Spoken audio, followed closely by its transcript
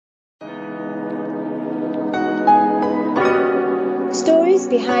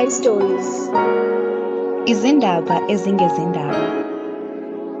Stories behind stories. Izindaba ezingezindaba.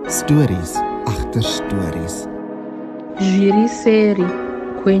 Stories agter stories. Zviriseri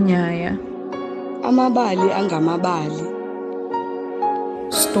kwenyaya. Amabali angamabali.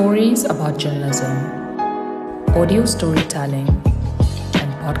 Stories about journalism, audio storytelling,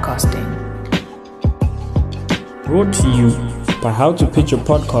 and podcasting. Brought to you by How to Pitch a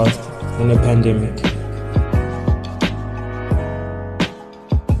Podcast in a Pandemic.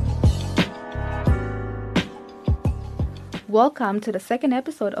 Welcome to the second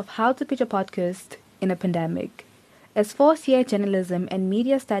episode of How to Pitch a Podcast in a Pandemic. As fourth-year journalism and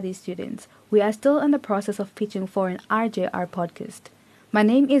media studies students, we are still in the process of pitching for an RJR podcast. My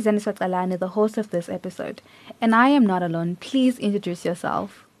name is Zaniswa Alani, the host of this episode, and I am not alone. Please introduce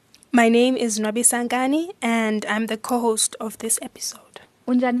yourself. My name is Nwabi Sangani, and I'm the co-host of this episode.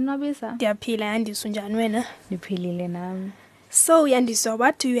 Unjani Nwabisa? Ndiyaphila Yandiswa, unjani wena? Ndiphilile nami. So Yandiswa,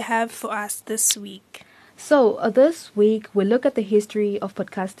 what do you have for us this week? So this week we look at the history of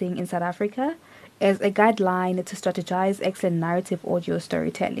podcasting in South Africa as a guideline to strategize excellent narrative audio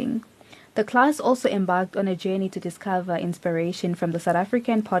storytelling. The class also embarked on a journey to discover inspiration from the South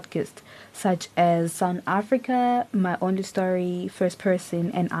African podcasts such as Sound Africa, My Only Story, First Person,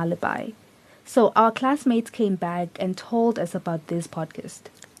 and Alibi. So our classmates came back and told us about this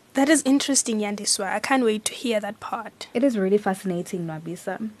podcast. That is interesting, Yandiswa. I can't wait to hear that part. It is really fascinating,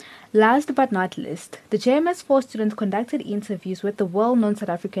 Nwabisa. Last but not least, the JMS4 students conducted interviews with the well-known South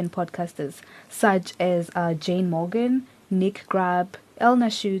African podcasters such as Jane Morgan, Nick Grab, El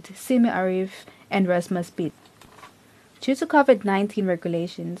Nashoot, Simi Arif, and Rasmus Piet. Due to COVID-19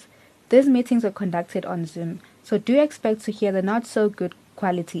 regulations, these meetings were conducted on Zoom, so do expect to hear the not-so-good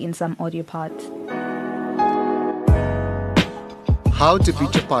quality in some audio parts. How to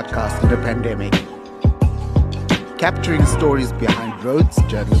Pitch a Podcast in a Pandemic. Capturing stories behind Rhodes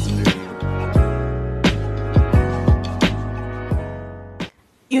Journalism Review.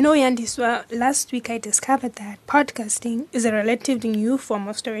 You know, Yandiswa, last week I discovered that podcasting is a relatively new form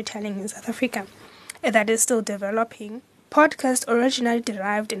of storytelling in South Africa that is still developing. Podcast originally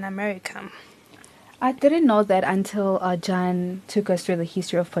derived in America. I didn't know that until John took us through the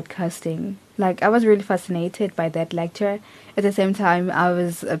history of podcasting. I was really fascinated by that lecture. At the same time, I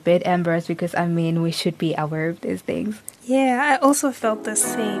was a bit embarrassed because, we should be aware of these things. Yeah, I also felt the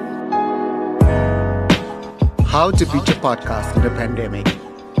same. How to Pitch a Podcast in a Pandemic.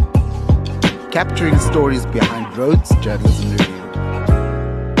 Capturing stories behind Rhodes Journalism Review.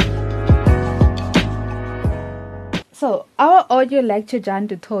 So, our audio lecture, Jan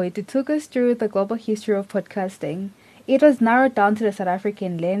du Toit, took us through the global history of podcasting. It was narrowed down to the South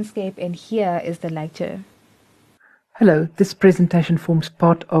African landscape, and here is the lecture. Hello, this presentation forms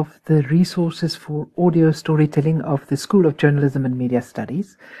part of the resources for audio storytelling of the School of Journalism and Media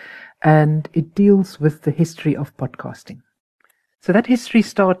Studies, and it deals with the history of podcasting. So that history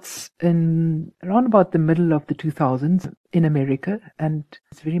starts in around about the middle of the 2000s in America, and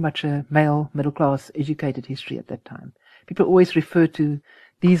it's very much a male, middle-class, educated history at that time. People always refer to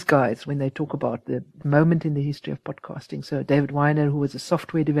these guys when they talk about the moment in the history of podcasting. So David Weiner, who was a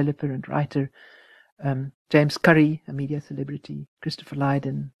software developer and writer, James Curry, a media celebrity, Christopher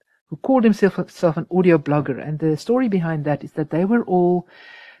Lydon, who called himself an audio blogger. And the story behind that is that they were all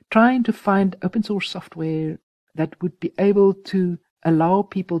trying to find open source software that would be able to allow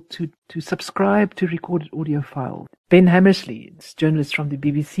people to subscribe to recorded audio files. Ben Hammersley, this journalist from the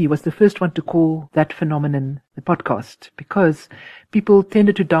BBC, was the first one to call that phenomenon the podcast, because people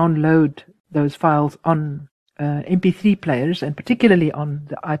tended to download those files on MP3 players, and particularly on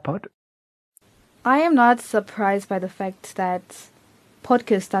the iPod. I am not surprised by the fact that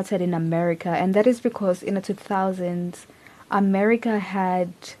podcasts started in America, and that is because in the 2000s, America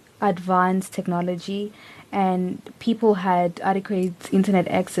had advanced technology and people had adequate internet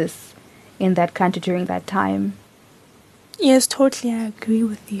access in that country during that time. Yes, totally, I agree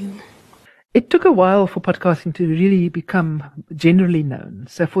with you. It took a while for podcasting to really become generally known.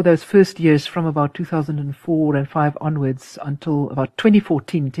 So for those first years, from about 2004 and 5 onwards until about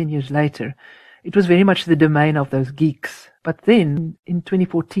 2014, 10 years later, it was very much the domain of those geeks. But then in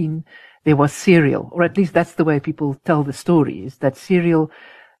 2014, there was Serial, or at least that's the way people tell the story, is that Serial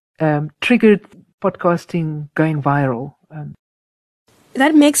triggered podcasting going viral.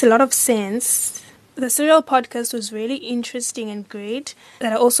 That makes a lot of sense. The Serial podcast was really interesting and great.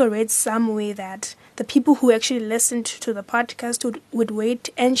 That I also read somewhere that the people who actually listened to the podcast would wait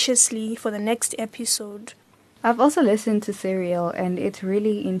anxiously for the next episode. I've also listened to Serial, and it's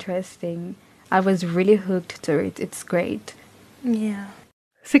really interesting. I was really hooked to it. It's great. Yeah.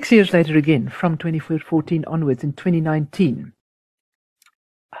 6 years later again, from 2014 onwards, in 2019,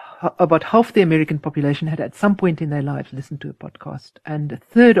 about half the American population had at some point in their lives listened to a podcast, and a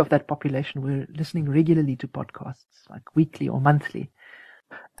third of that population were listening regularly to podcasts, like weekly or monthly.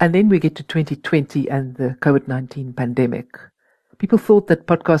 And then we get to 2020 and the COVID-19 pandemic. People thought that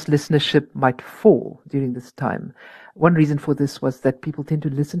podcast listenership might fall during this time. One reason for this was that people tend to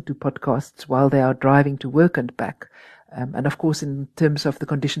listen to podcasts while they are driving to work and back. And of course, in terms of the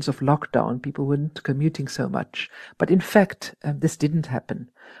conditions of lockdown, people weren't commuting so much. But in fact, this didn't happen.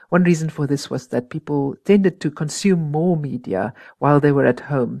 One reason for this was that people tended to consume more media while they were at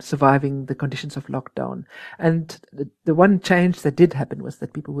home, surviving the conditions of lockdown. And the one change that did happen was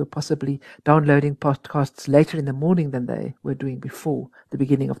that people were possibly downloading podcasts later in the morning than they were doing before the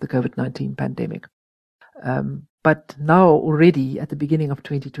beginning of the COVID-19 pandemic. But now already at the beginning of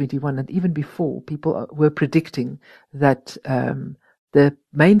 2021 and even before, people were predicting that the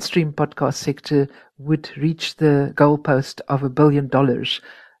mainstream podcast sector would reach the goalpost of $1 billion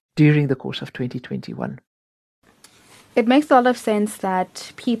during the course of 2021. It makes a lot of sense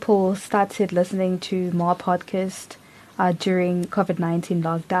that people started listening to more podcasts during COVID-19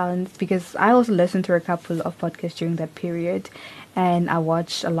 lockdowns, because I also listened to a couple of podcasts during that period, and I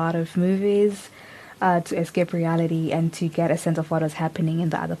watched a lot of movies to escape reality and to get a sense of what was happening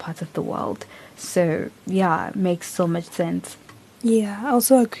in the other parts of the world. So, yeah, it makes so much sense. Yeah, I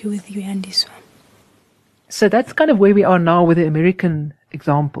also agree with you on this one. So that's kind of where we are now with the American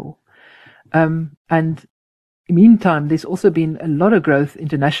example. And meantime, there's also been a lot of growth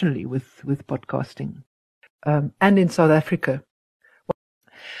internationally with podcasting, and in South Africa.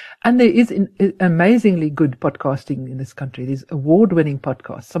 And there is amazingly good podcasting in this country. There's award-winning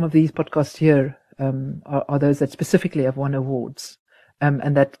podcasts. Some of these podcasts here are those that specifically have won awards,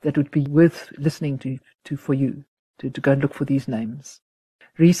 and that would be worth listening to for you to go and look for these names.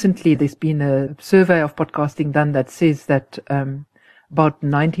 Recently, there's been a survey of podcasting done that says that about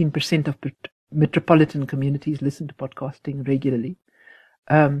 19% of metropolitan communities listen to podcasting regularly,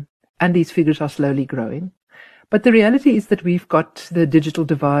 and these figures are slowly growing. But the reality is that we've got the digital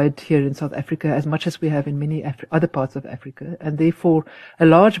divide here in South Africa as much as we have in many other parts of Africa. And therefore, a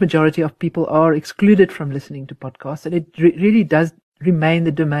large majority of people are excluded from listening to podcasts. And it really does remain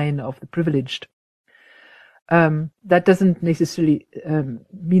the domain of the privileged. That doesn't necessarily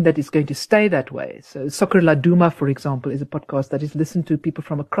mean that it's going to stay that way. So Soccer Laduma, for example, is a podcast that is listened to people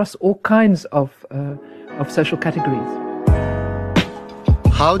from across all kinds of social categories.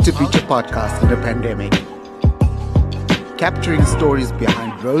 How to Feature Podcast in a Pandemic. Capturing stories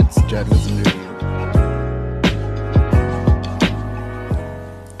behind Rhodes Journalism Review.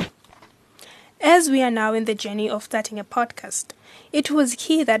 As we are now in the journey of starting a podcast, it was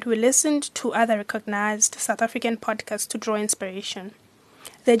key that we listened to other recognized South African podcasts to draw inspiration.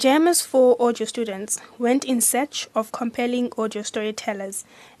 The JMS4 audio students went in search of compelling audio storytellers,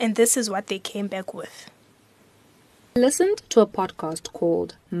 and this is what they came back with. I listened to a podcast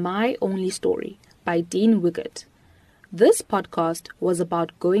called My Only Story by Dean Wiggett. This podcast was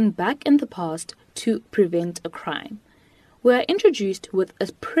about going back in the past to prevent a crime. We are introduced with a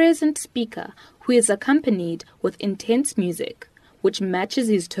present speaker who is accompanied with intense music, which matches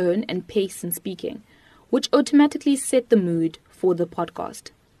his tone and pace in speaking, which automatically set the mood for the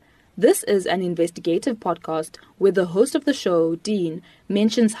podcast. This is an investigative podcast where the host of the show, Dean,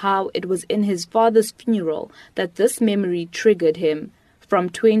 mentions how it was in his father's funeral that this memory triggered him from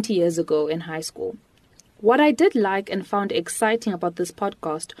 20 years ago in high school. What I did like and found exciting about this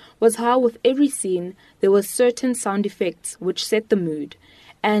podcast was how with every scene there were certain sound effects which set the mood,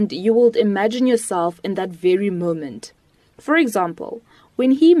 and you would imagine yourself in that very moment. For example,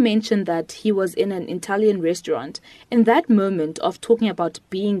 when he mentioned that he was in an Italian restaurant, in that moment of talking about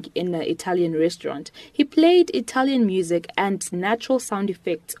being in an Italian restaurant, he played Italian music and natural sound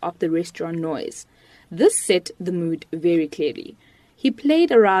effects of the restaurant noise. This set the mood very clearly. He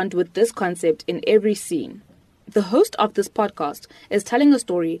played around with this concept in every scene. The host of this podcast is telling a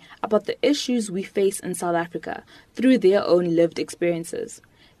story about the issues we face in South Africa through their own lived experiences.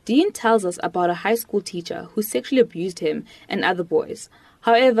 Dean tells us about a high school teacher who sexually abused him and other boys.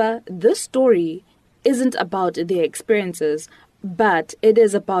 However, this story isn't about their experiences, but it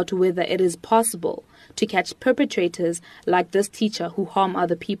is about whether it is possible to catch perpetrators like this teacher who harm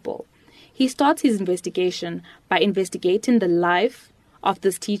other people. He starts his investigation by investigating the life of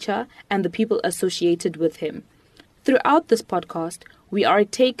this teacher and the people associated with him. Throughout this podcast, we are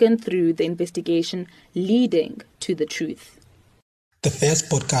taken through the investigation leading to the truth. The first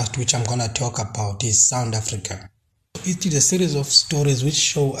podcast which I'm going to talk about is Sound Africa. It is a series of stories which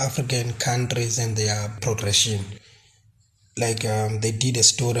show African countries and their progression. Like they did a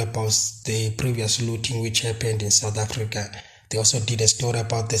story about the previous looting which happened in South Africa. They also did a story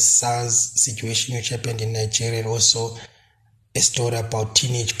about the SARS situation which happened in Nigeria, and also a story about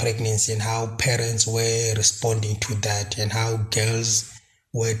teenage pregnancy and how parents were responding to that, and how girls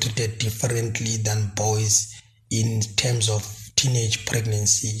were treated differently than boys in terms of teenage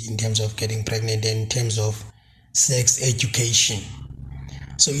pregnancy, in terms of getting pregnant, and in terms of sex education.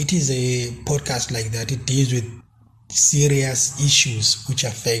 So it is a podcast like that. It deals with serious issues which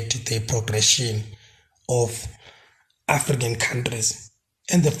affect the progression of African countries.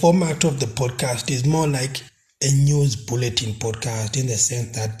 And the format of the podcast is more like a news bulletin podcast, in the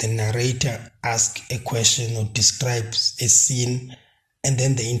sense that the narrator asks a question or describes a scene, and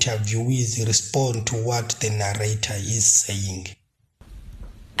then the interviewees respond to what the narrator is saying.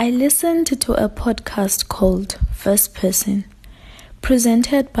 I listened to a podcast called First Person,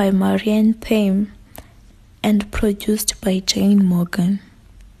 presented by Marianne Thames and produced by Jane Morgan.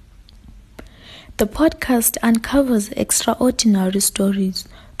 The podcast uncovers extraordinary stories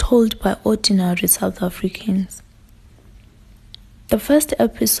told by ordinary South Africans. The first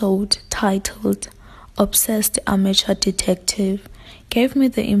episode, titled Obsessed Amateur Detective, gave me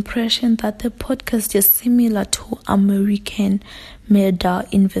the impression that the podcast is similar to American murder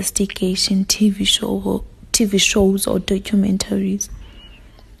investigation TV shows or documentaries.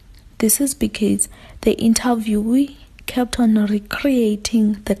 This is because the interviewee kept on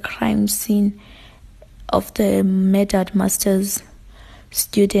recreating the crime scene of the murdered master's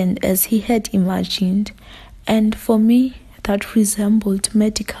student as he had imagined, and for me that resembled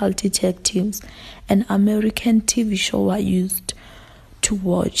medical detectives an American TV show I used to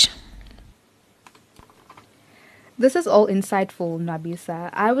watch. This is all insightful, Nwabisa.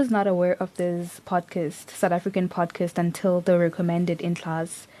 I was not aware of this podcast, South African podcast, until they were recommended in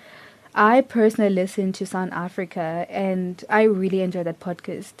class. I personally listened to Sound Africa and I really enjoyed that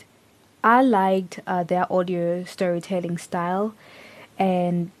podcast. I liked their audio storytelling style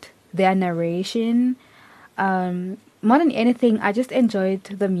and their narration. More than anything, I just enjoyed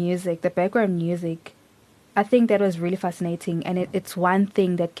the music, the background music. I think that was really fascinating, and it's one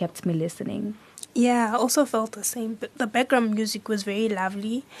thing that kept me listening. Yeah, I also felt the same. But the background music was very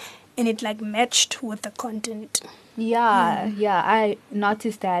lovely, and it matched with the content. Yeah, I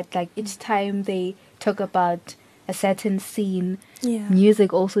noticed that each time they talk about a certain scene,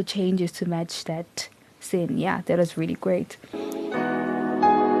 music also changes to match that scene. Yeah, that was really great.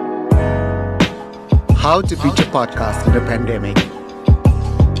 How to Feature Podcast in a Pandemic.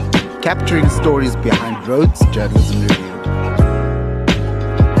 Capturing stories behind Rhodes Journalism Review.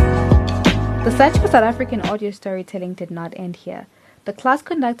 The search for South African audio storytelling did not end here. The class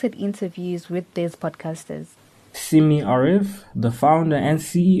conducted interviews with these podcasters. Simi Arif, the founder and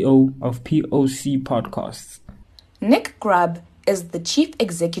CEO of POC Podcasts. Nick Grab is the chief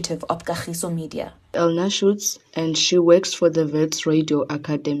executive of Kagiso Media. Elna Schutz, and she works for the Wits Radio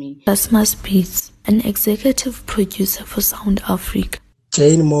Academy. Rasmus Beats, an executive producer for Sound Africa.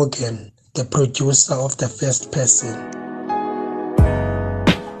 Jane Morgan, the producer of The First Person.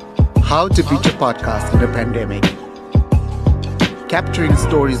 How to Feature Podcast in a Pandemic. Capturing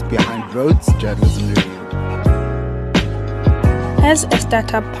stories behind Rhodes Journalism Review. As a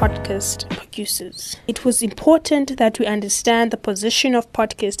startup podcast producers, it was important that we understand the position of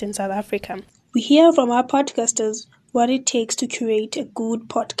podcasts in South Africa. We hear from our podcasters what it takes to create a good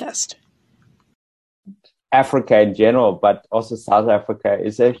podcast. Africa in general, but also South Africa,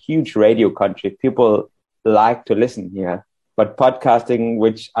 is a huge radio country. People like to listen here. But podcasting,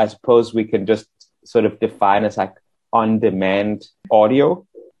 which I suppose we can just sort of define as on-demand audio,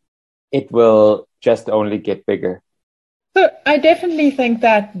 it will just only get bigger. So I definitely think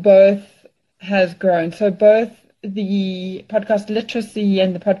that both has grown. So both the podcast literacy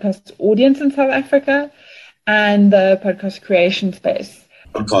and the podcast audience in South Africa and the podcast creation space.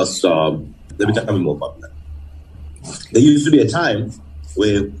 Podcasts they're becoming more popular. There used to be a time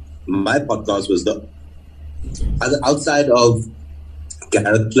where my podcast was outside of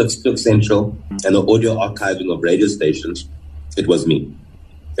Garrett Cliff Central and the audio archiving of radio stations, it was me.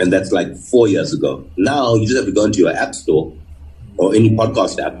 And that's 4 years ago. Now you just have to go into your app store or any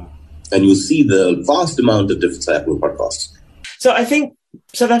podcast app and you'll see the vast amount of different South African podcasts. So I think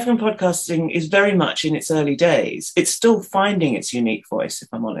South African podcasting is very much in its early days. It's still finding its unique voice, if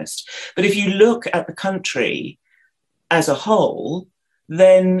I'm honest. But if you look at the country as a whole,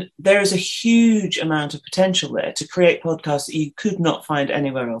 then there is a huge amount of potential there to create podcasts that you could not find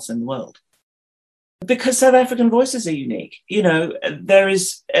anywhere else in the world. Because South African voices are unique. There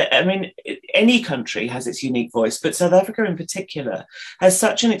is, any country has its unique voice, but South Africa in particular has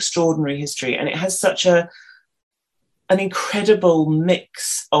such an extraordinary history, and it has such an incredible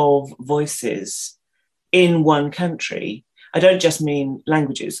mix of voices in one country. I don't just mean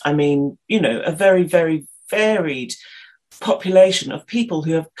languages. I mean, a very, very varied population of people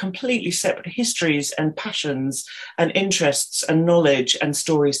who have completely separate histories and passions and interests and knowledge and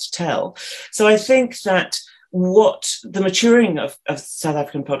stories to tell. So I think that what the maturing of South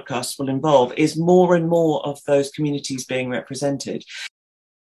African podcasts will involve is more and more of those communities being represented.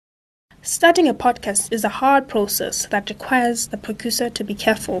 Starting a podcast is a hard process that requires the producer to be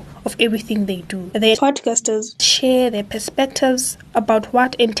careful of everything they do. The podcasters share their perspectives about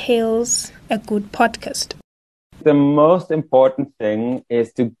what entails a good podcast. The most important thing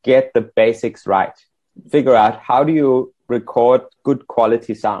is to get the basics right. Figure out how do you record good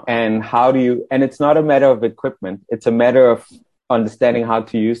quality sound and and it's not a matter of equipment. It's a matter of understanding how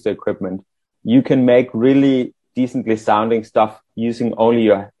to use the equipment. You can make really decently sounding stuff using only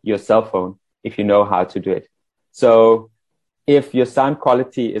your cell phone if you know how to do it. So if your sound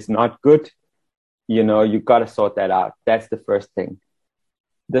quality is not good, you've got to sort that out. That's the first thing.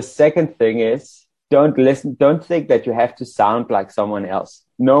 The second thing is don't think that you have to sound like someone else.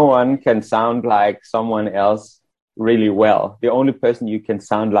 No one can sound like someone else really well. The only person you can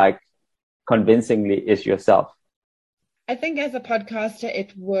sound like convincingly is yourself. I think as a podcaster,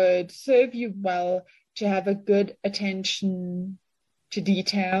 it would serve you well to have a good attention to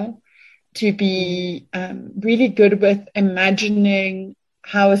detail, to be really good with imagining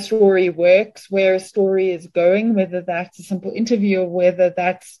how a story works, where a story is going, whether that's a simple interview or whether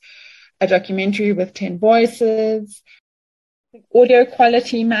that's a documentary with 10 voices. Audio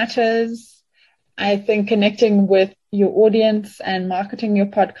quality matters. I think connecting with your audience and marketing your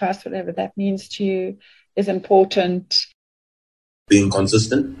podcast, whatever that means to you, is important. Being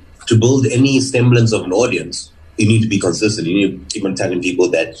consistent. To build any semblance of an audience, you need to be consistent. You need to keep on telling people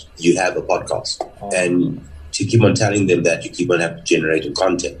that you have a podcast. And to keep on telling them that you keep on generating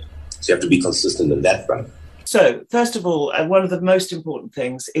content. So you have to be consistent on that front. So, first of all, one of the most important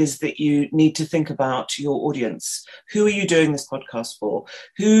things is that you need to think about your audience. Who are you doing this podcast for?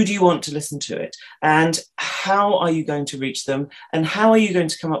 Who do you want to listen to it? And how are you going to reach them? And how are you going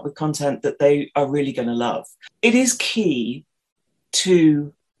to come up with content that they are really going to love? It is key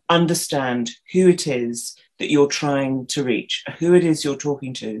to understand who it is that you're trying to reach, who it is you're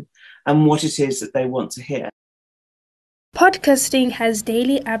talking to, and what it is that they want to hear. Podcasting has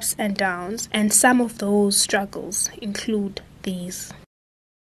daily ups and downs, and some of those struggles include these.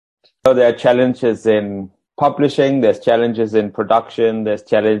 So there are challenges in publishing, there's challenges in production, there's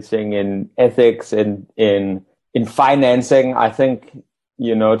challenges in ethics, in financing. I think,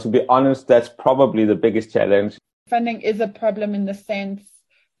 to be honest, that's probably the biggest challenge. Funding is a problem in the sense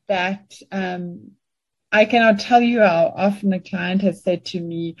that I cannot tell you how often a client has said to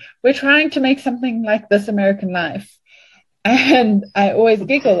me, we're trying to make something like This American Life. And I always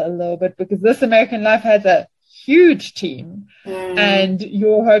giggle a little bit because This American Life has a huge team and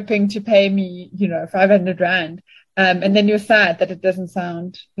you're hoping to pay me, 500 Rand. And then you're sad that it doesn't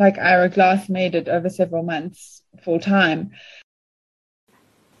sound like Ira Glass made it over several months full time.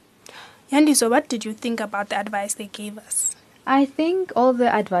 Yandi, so what did you think about the advice they gave us? I think all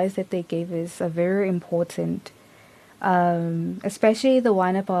the advice that they gave us are very important, especially the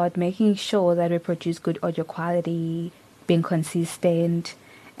one about making sure that we produce good audio quality, being consistent,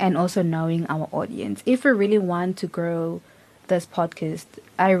 and also knowing our audience. If we really want to grow this podcast,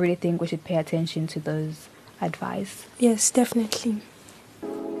 I really think we should pay attention to those advice. Yes, definitely.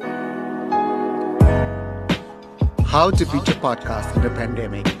 How to feature podcasts in the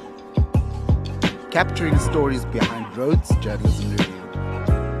pandemic. Capturing stories behind Rhodes Journalism Review.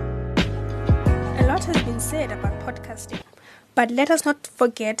 A lot has been said about podcasting, but let us not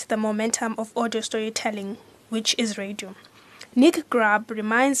forget the momentum of audio storytelling, which is radio. Nick Grab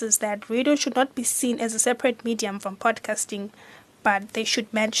reminds us that radio should not be seen as a separate medium from podcasting, but they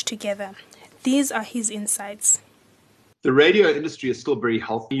should merge together. These are his insights. The radio industry is still very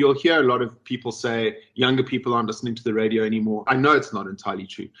healthy. You'll hear a lot of people say younger people aren't listening to the radio anymore. I know it's not entirely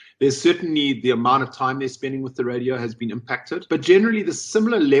true. There's certainly the amount of time they're spending with the radio has been impacted, but generally the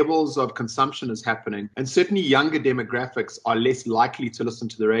similar levels of consumption is happening. And certainly younger demographics are less likely to listen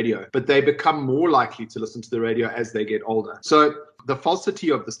to the radio, but they become more likely to listen to the radio as they get older. So the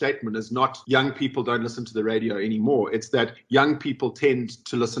falsity of the statement is not young people don't listen to the radio anymore. It's that young people tend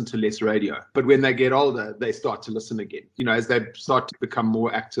to listen to less radio. But when they get older, they start to listen again, as they start to become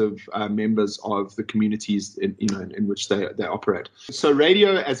more active members of the communities in which they operate. So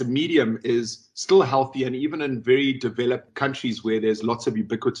radio as a medium is still healthy. And even in very developed countries where there's lots of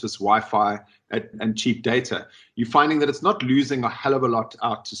ubiquitous Wi-Fi and cheap data, you're finding that it's not losing a hell of a lot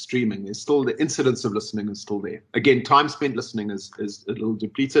out to streaming. There's still the incidence of listening is still there. Again, time spent listening is a little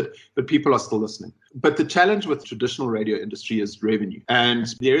depleted, but people are still listening. But the challenge with traditional radio industry is revenue.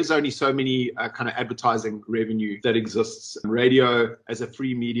 And there is only so many kind of advertising revenue that exists. Radio as a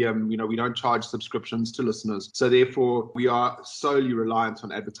free medium, we don't charge subscriptions to listeners. So therefore, we are solely reliant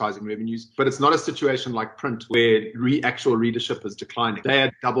on advertising revenues. But it's not a situation like print where actual readership is declining. They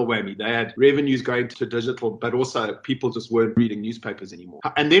had double whammy. They had revenues going to digital, but also people just weren't reading newspapers anymore.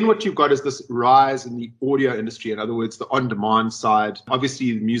 And then what you've got is this rise in the audio industry. In other words, the on-demand side,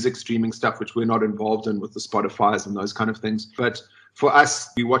 obviously the music streaming stuff, which we're not involved in with the Spotify's and those kind of things. But for us,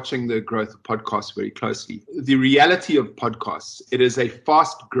 we're watching the growth of podcasts very closely. The reality of podcasts, it is a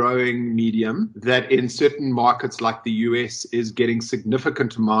fast-growing medium that in certain markets like the US is getting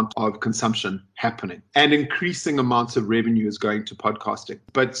significant amount of consumption happening, and increasing amounts of revenue is going to podcasting.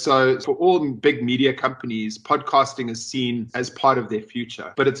 But so for all big media companies, podcasting is seen as part of their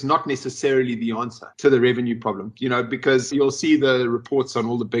future, but it's not necessarily the answer to the revenue problem, because you'll see the reports on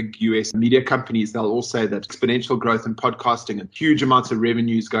all the big US media companies. They'll all say that exponential growth in podcasting and huge amounts of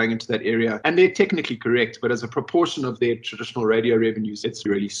revenues going into that area. And they're technically correct, but as a proportion of their traditional radio revenues, it's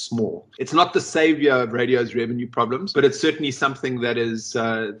really small. It's not the savior of radio's revenue problems, but it's certainly something that is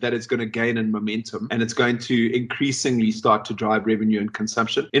going to gain in momentum, and it's going to increasingly start to drive revenue and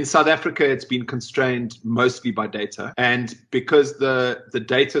consumption. In South Africa, it's been constrained mostly by data. And because the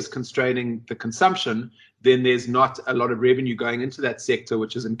data is constraining the consumption, then there's not a lot of revenue going into that sector,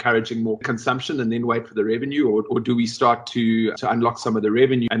 which is encouraging more consumption and then wait for the revenue? Or do we start to unlock some of the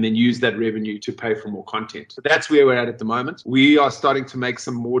revenue and then use that revenue to pay for more content? So that's where we're at the moment. We are starting to make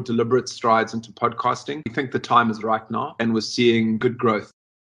some more deliberate strides into podcasting. We think the time is right now, and we're seeing good growth.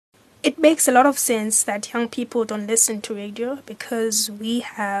 It makes a lot of sense that young people don't listen to radio because we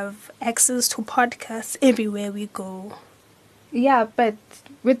have access to podcasts everywhere we go. Yeah, but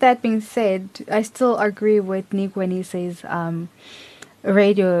with that being said, I still agree with Nick when he says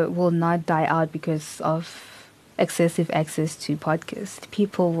radio will not die out because of excessive access to podcasts.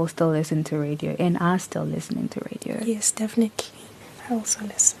 People will still listen to radio and are still listening to radio. Yes, definitely. I also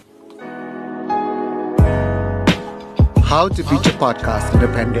listen. How to feature podcasts in a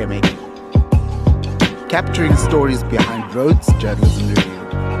pandemic. Capturing stories behind Rhodes Journalism Review.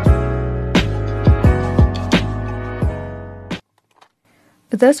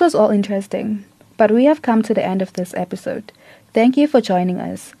 This was all interesting, but we have come to the end of this episode. Thank you for joining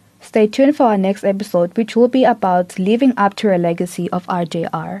us. Stay tuned for our next episode, which will be about living up to a legacy of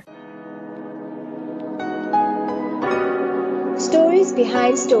RJR. Stories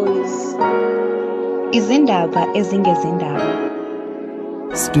behind stories. Izindaba ezingezindaba.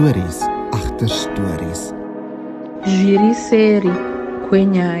 Stories agter stories. Jiriseri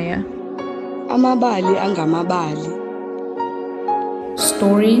kwenyaya. Amabali angamabali.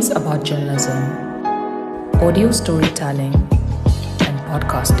 Stories about journalism, audio storytelling, and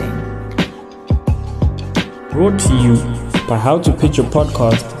podcasting. Brought to you by How to Pitch a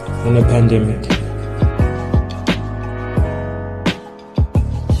Podcast in a Pandemic.